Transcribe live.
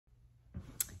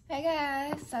Hey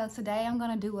guys, so today I'm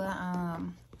gonna do a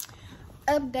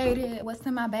updated what's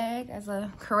in my bag as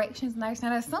a corrections nurse.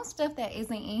 Now there's some stuff that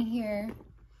isn't in here.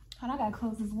 Hold on, I gotta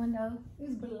close this window.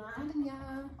 It's blinding,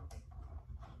 y'all.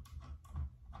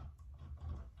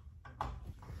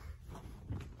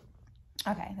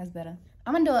 Okay, that's better.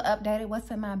 I'm gonna do an updated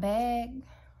what's in my bag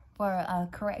for a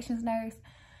corrections nurse.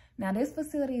 Now this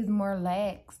facility is more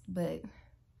lax, but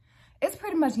it's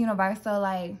pretty much universal.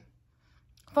 Like,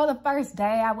 for the first day,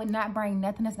 I would not bring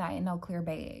nothing that's not in no clear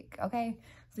bag, okay?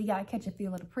 So you gotta catch a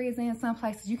feel of the prison. Some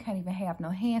places you can't even have no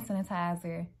hand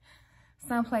sanitizer.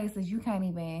 Some places you can't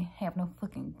even have no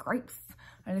fucking grapes.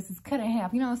 Or this is cut in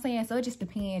half, you know what I'm saying? So it just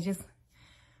depends. Just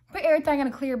put everything in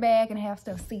a clear bag and have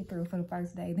stuff see-through for the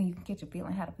first day. Then you can catch a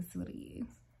feeling how the facility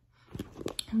is.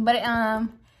 But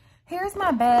here's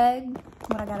my bag,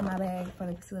 what I got in my bag for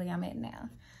the facility I'm at now.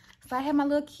 So I have my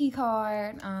little key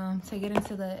card to get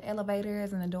into the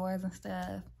elevators and the doors and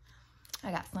stuff.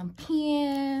 I got some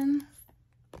pens.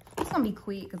 It's gonna be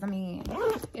quick because I mean,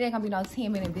 it ain't gonna be no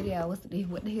 10-minute video. What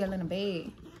the hell in the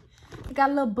bag? I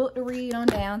got a little book to read on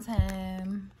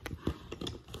downtime.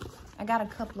 I got a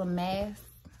couple of masks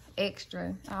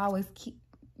extra. I always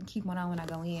keep one on when I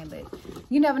go in, but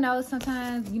you never know.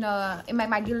 Sometimes, you know, it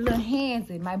might get a little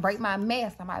handsy. It might break my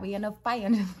mask. I might be in a fight.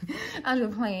 I'm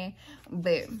just playing.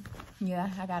 But yeah,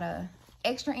 I got a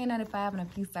extra N95 and a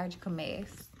few surgical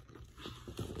masks.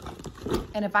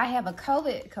 And if I have a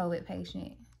COVID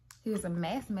patient, here's a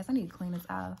mask. I need to clean this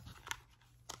off.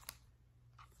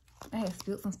 I had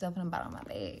spilled some stuff in the bottom of my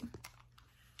bag.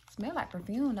 Smell like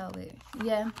perfume though, but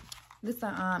yeah. This is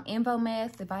an info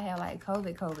mask if I have like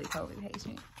COVID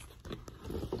patients.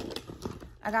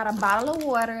 I got a bottle of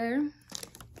water.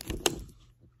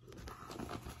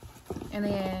 And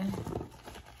then,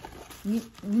 you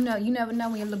never know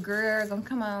when your little girl gonna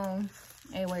come on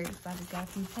at work. So I just got a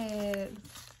few pads,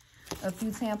 a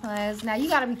few tampons. Now you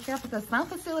gotta be careful because some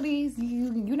facilities,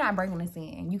 you're not bringing this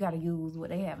in. You gotta use what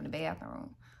they have in the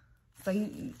bathroom. So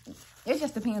it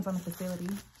just depends on the facility.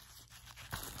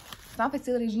 Some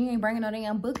facilities, you ain't bringing no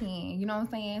damn book in. You know what I'm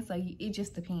saying? So it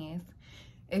just depends.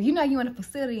 If you know you in a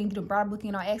facility and you brought a book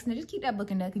in on accident, just keep that book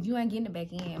in there because you ain't getting it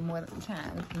back in more than the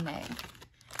time than that.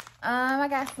 I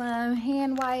got some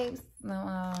hand wipes,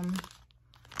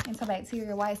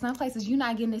 antibacterial wipes. Some places you're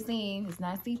not getting this in. It's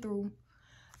not see-through.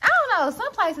 I don't know.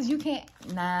 Some places you can't.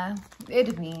 Nah, it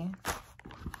depends.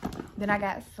 Then I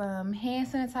got some hand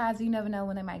sanitizer. You never know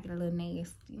when they might get a little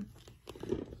nasty.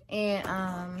 And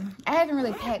I haven't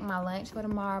really packed my lunch for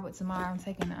tomorrow, but tomorrow I'm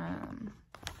taking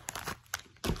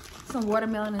some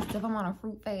watermelon and stuff. I'm on a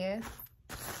fruit fast.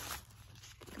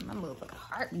 My motherfucking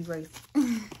heart be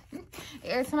racing.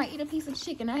 Every time I eat a piece of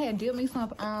chicken, I had dipped me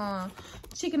some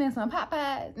chicken and some pot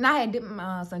pie. And I had dipped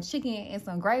some chicken and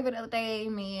some gravy the other day.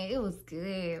 Man, it was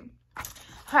good.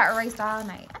 Heart raced all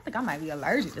night. I think I might be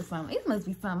allergic to something. It must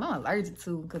be something I'm allergic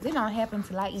to because it don't happen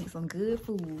till I eat some good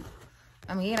food.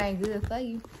 I mean, it ain't good for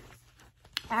you.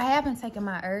 I have been taking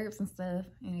my herbs and stuff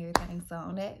and everything. So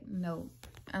on that note,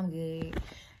 I'm good.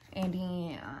 And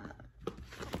then,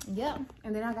 yeah.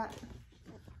 And then I got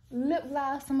lip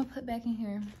gloss I'm gonna put back in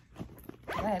here.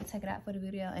 I had to take it out for the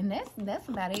video. And that's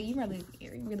about it. You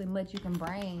really much you can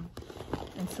bring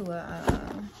into a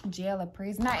jail or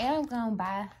prison. I am gonna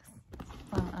buy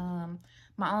some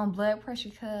my own blood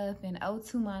pressure cuff and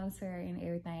O2 monitor and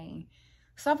everything.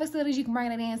 Some facilities you can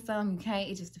bring it in, some you can't.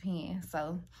 It just depends.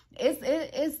 So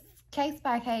it's case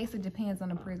by case. It depends on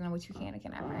the prison what you can and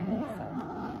cannot bring.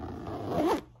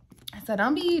 So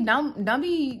don't be going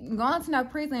to no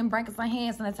prison and breaking some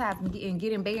hand sanitizer and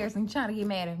get embarrassed and trying to get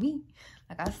mad at me.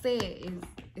 Like I said,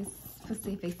 it's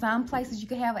specific. Some places you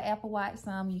can have an Apple Watch,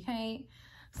 some you can't.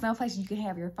 Some places you can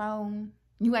have your phone.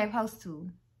 You ain't supposed to.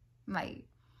 Like,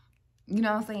 you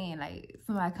know what I'm saying? Like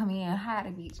somebody come in and hide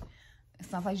a bitch.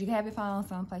 Some places you can have your phone,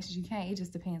 some places you can't. It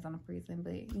just depends on the prison.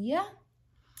 But yeah,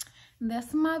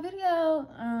 that's my video.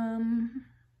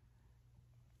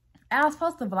 I was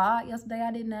supposed to vlog yesterday.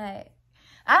 I did not.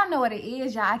 I don't know what it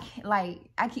is, y'all.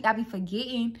 I be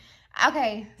forgetting.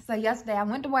 Okay, so yesterday I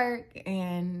went to work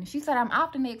and she said I'm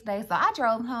off the next day. So I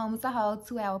drove home. It's a whole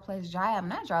 2-hour plus drive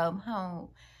and I drove home.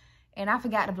 And I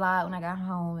forgot to vlog when I got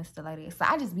home and stuff like that. So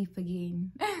I just be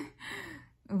forgetting.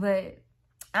 But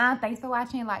thanks for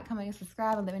watching. Like, comment, and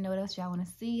subscribe, and let me know what else y'all want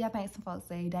to see. I think some folks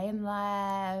say day in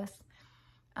lives,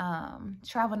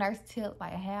 travel nurse tips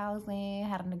like housing,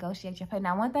 how to negotiate your pay.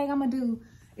 Now, one thing I'm gonna do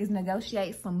is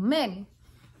negotiate some money.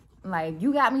 Like,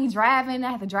 you got me driving,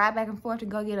 I have to drive back and forth to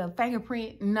go get a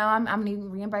fingerprint. No, I'm needing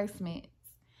reimbursements.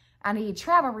 I need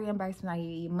travel reimbursement.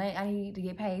 I need to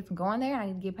get paid for going there. And I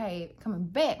need to get paid coming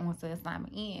back once the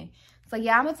assignment ends. So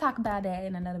yeah, I'm gonna talk about that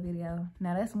in another video.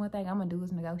 Now that's one thing I'm gonna do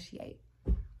is negotiate.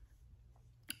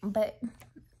 But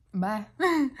bye.